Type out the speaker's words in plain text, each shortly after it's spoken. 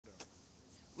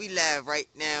We live right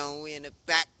now. We in the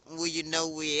back where you know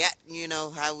we at. You know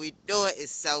how we do it.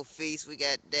 It's Southeast. We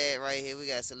got Dad right here. We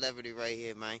got Celebrity right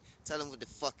here, man. Tell him what the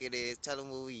fuck it is. Tell him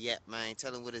where we at, man.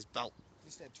 Tell him what it's about.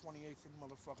 This that 28th and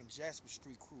motherfucking Jasper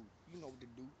Street crew. You know what to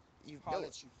do. You know Holler it.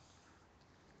 at you.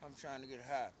 I'm trying to get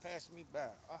high. Pass me by.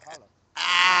 I holler.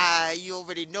 You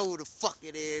already know who the fuck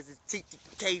it is. It's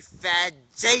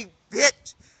TTK5J,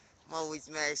 bitch. I'm always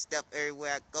mashed up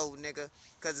everywhere I go, nigga.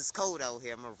 Cause it's cold out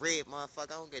here. I'm a red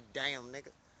motherfucker. I don't give a damn, nigga.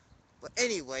 But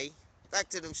anyway, back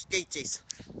to them sketches.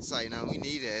 Sorry, now we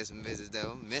need to have some visits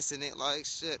though. I'm missing it like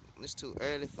shit. It's too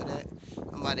early for that.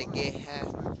 I'm about to Why? get high.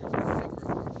 I'm trying to catch this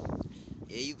cigarette.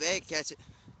 Yeah, you better catch it.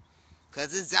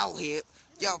 Cause it's out here.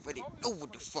 It Y'all ain't already cold. know It's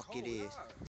what talking the about it's fuck it cold is. out.